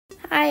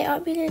Hi,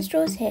 Opulent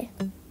Straws here.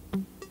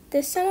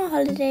 The summer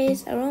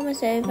holidays are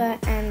almost over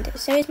and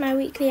so is my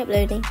weekly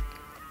uploading.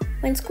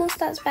 When school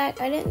starts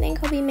back, I don't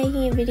think I'll be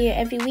making a video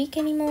every week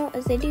anymore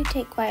as they do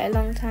take quite a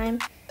long time,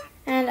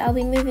 and I'll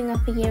be moving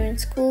up a year in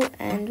school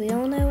and we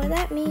all know what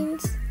that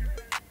means.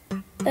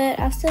 But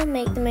I'll still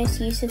make the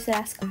most use of the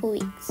last couple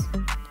weeks.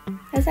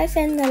 As I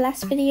said in the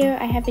last video,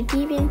 I have a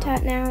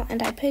DeviantArt now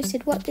and I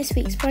posted what this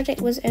week's project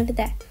was over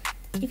there.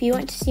 If you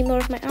want to see more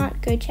of my art,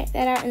 go check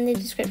that out in the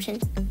description.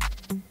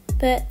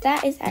 But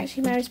that is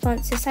actually my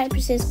response to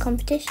Cyprus's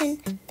competition,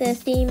 the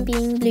theme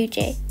being Blue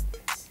Jay.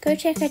 Go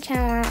check her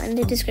channel out in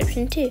the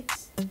description too.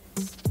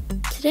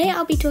 Today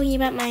I'll be talking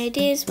about my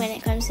ideas when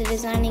it comes to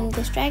designing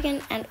this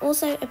dragon and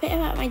also a bit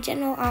about my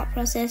general art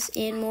process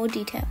in more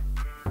detail.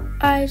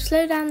 I've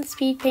slowed down the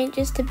speed paint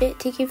just a bit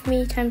to give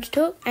me time to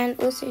talk and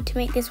also to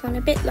make this one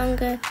a bit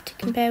longer to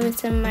compare with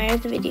some of my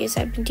other videos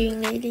I've been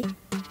doing lately.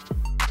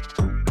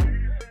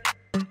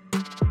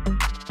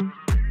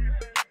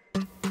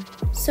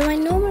 So I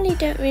normally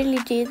don't really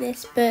do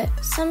this, but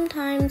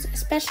sometimes,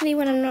 especially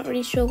when I'm not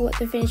really sure what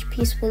the finished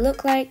piece will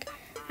look like,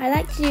 I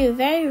like to do a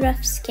very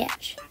rough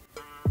sketch.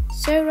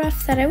 So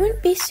rough that I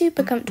wouldn't be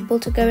super comfortable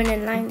to go in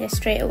and line this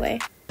straight away.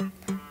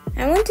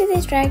 I wanted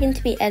this dragon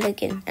to be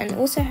elegant and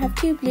also have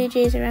two blue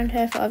jays around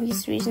her for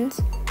obvious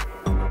reasons.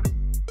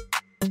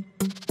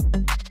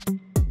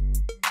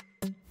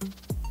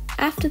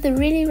 After the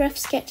really rough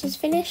sketch is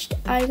finished,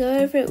 I go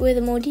over it with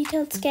a more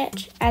detailed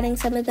sketch, adding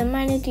some of the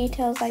minor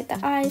details like the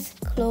eyes,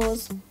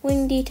 claws,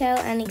 wing detail,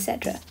 and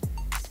etc.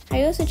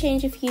 I also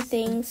changed a few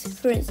things.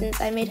 For instance,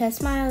 I made her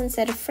smile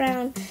instead of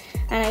frown,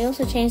 and I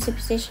also changed the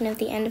position of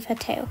the end of her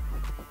tail.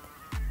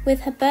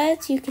 With her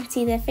birds, you can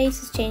see their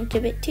faces changed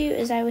a bit too,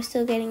 as I was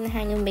still getting the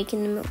hang of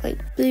making them look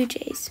like blue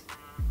jays.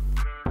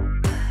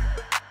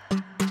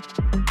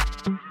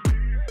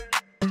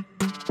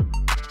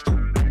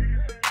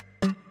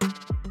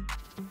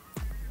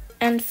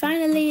 And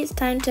finally, it's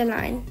time to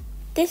line.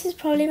 This is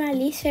probably my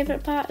least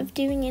favourite part of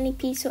doing any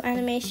piece or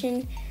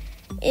animation.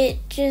 It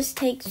just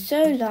takes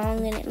so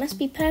long and it must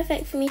be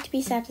perfect for me to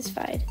be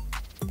satisfied.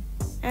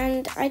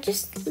 And I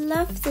just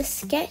love the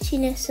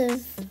sketchiness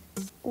of,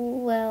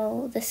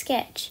 well, the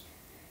sketch.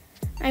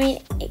 I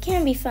mean, it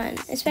can be fun,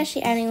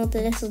 especially adding all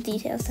the little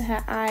details to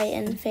her eye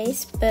and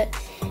face, but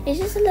it's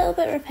just a little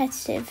bit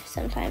repetitive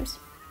sometimes.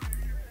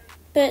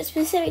 But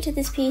specific to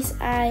this piece,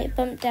 I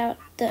bumped out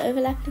the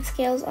overlapping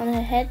scales on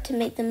her head to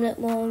make them look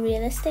more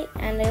realistic,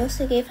 and I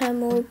also gave her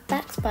more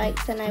back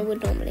spikes than I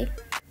would normally.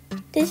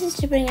 This is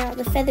to bring out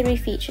the feathery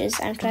features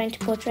I'm trying to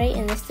portray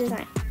in this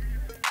design.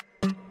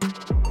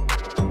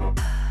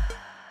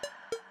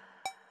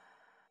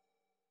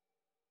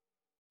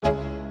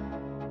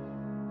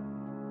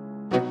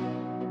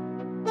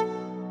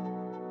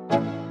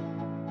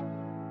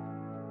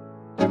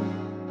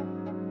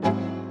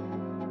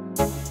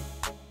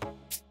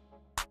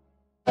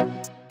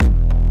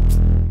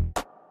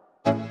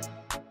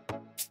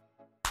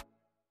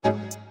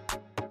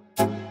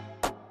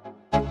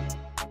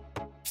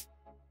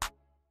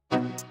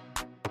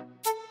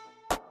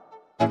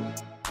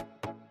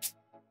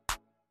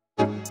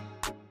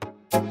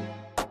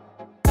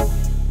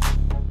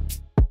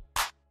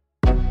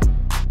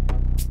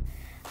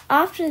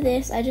 After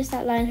this, I just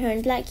outline her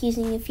in black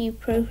using a few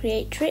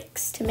Procreate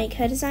tricks to make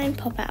her design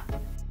pop out.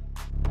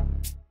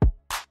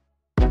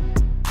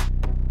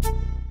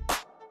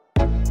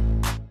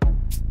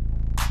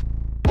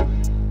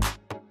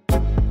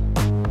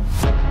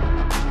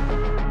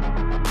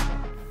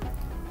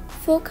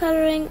 For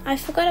colouring, I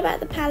forgot about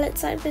the palette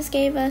Cyprus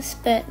gave us,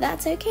 but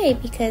that's okay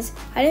because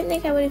I don't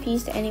think I would have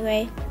used it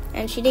anyway,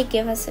 and she did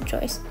give us a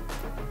choice.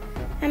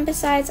 And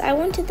besides, I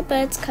wanted the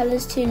bird's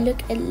colours to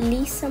look at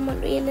least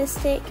somewhat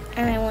realistic,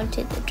 and I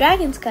wanted the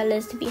dragon's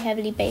colours to be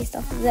heavily based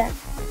off of them.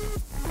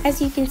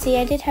 As you can see,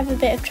 I did have a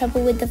bit of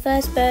trouble with the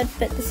first bird,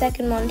 but the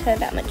second one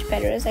turned out much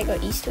better as I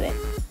got used to it.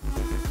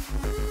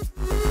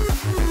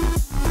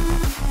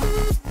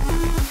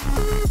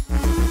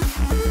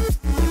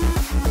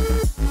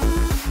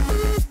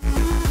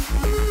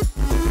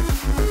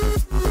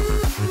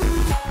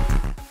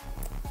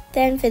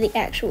 Then for the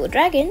actual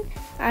dragon,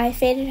 I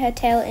faded her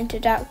tail into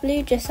dark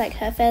blue just like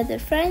her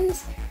feathered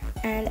friends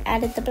and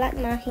added the black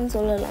markings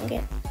all along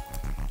it.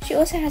 She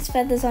also has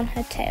feathers on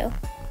her tail.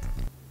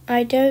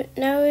 I don't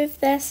know if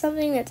there's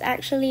something that's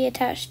actually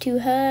attached to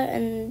her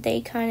and they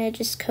kind of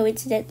just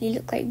coincidentally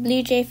look like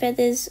blue jay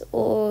feathers,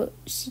 or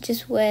she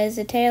just wears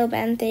a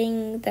tailband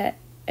thing that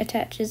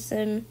attaches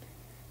them,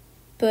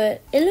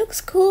 but it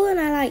looks cool and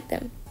I like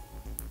them.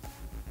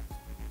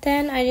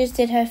 Then I just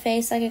did her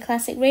face like a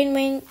classic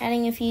rainwing,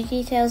 adding a few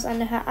details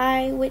under her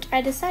eye, which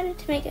I decided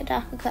to make a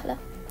darker colour.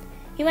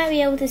 You might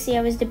be able to see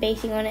I was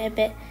debating on it a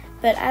bit,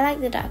 but I like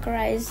the darker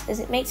eyes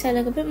as it makes her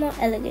look a bit more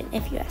elegant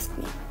if you ask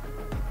me.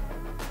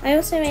 I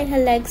also made her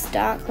legs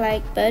dark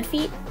like bird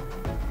feet.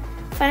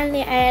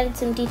 Finally, I added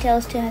some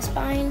details to her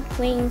spine,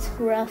 wings,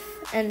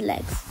 ruff, and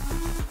legs.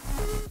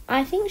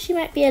 I think she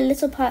might be a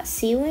little part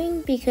sea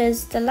wing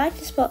because the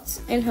lighter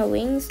spots in her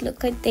wings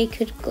look like they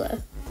could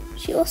glow.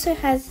 She also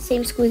has the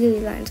same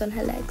squiggly lines on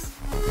her legs.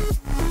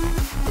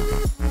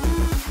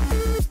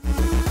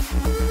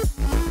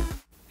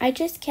 I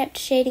just kept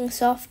shading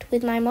soft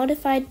with my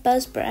modified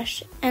buzz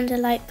brush and a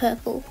light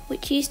purple,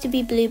 which used to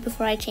be blue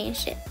before I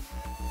changed it.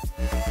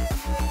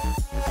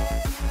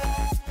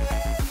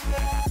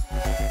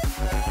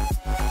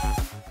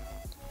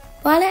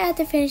 While I add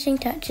the finishing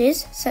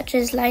touches, such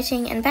as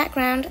lighting and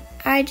background,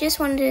 I just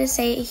wanted to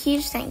say a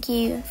huge thank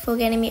you for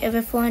getting me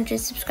over 400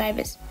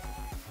 subscribers.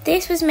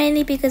 This was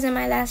mainly because of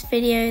my last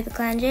video, the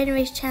Clan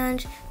Generation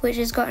Challenge, which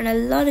has gotten a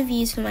lot of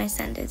views for my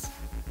standards.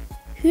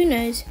 Who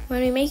knows,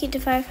 when we make it to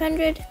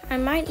 500, I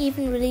might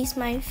even release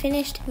my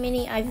finished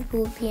mini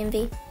Ivypool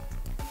PMV.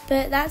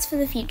 But that's for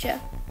the future.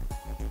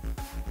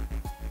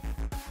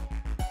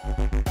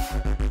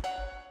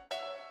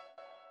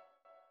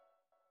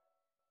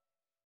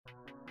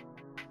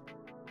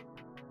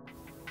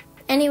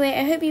 Anyway,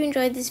 I hope you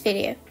enjoyed this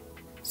video.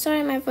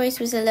 Sorry my voice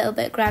was a little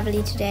bit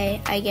gravelly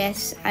today, I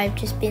guess I've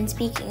just been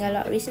speaking a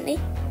lot recently.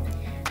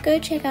 Go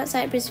check out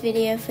Cyprus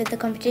Video for the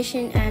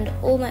competition and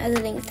all my other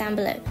links down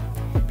below.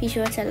 Be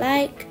sure to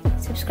like,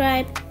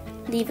 subscribe,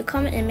 leave a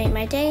comment and make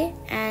my day,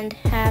 and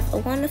have a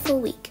wonderful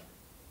week.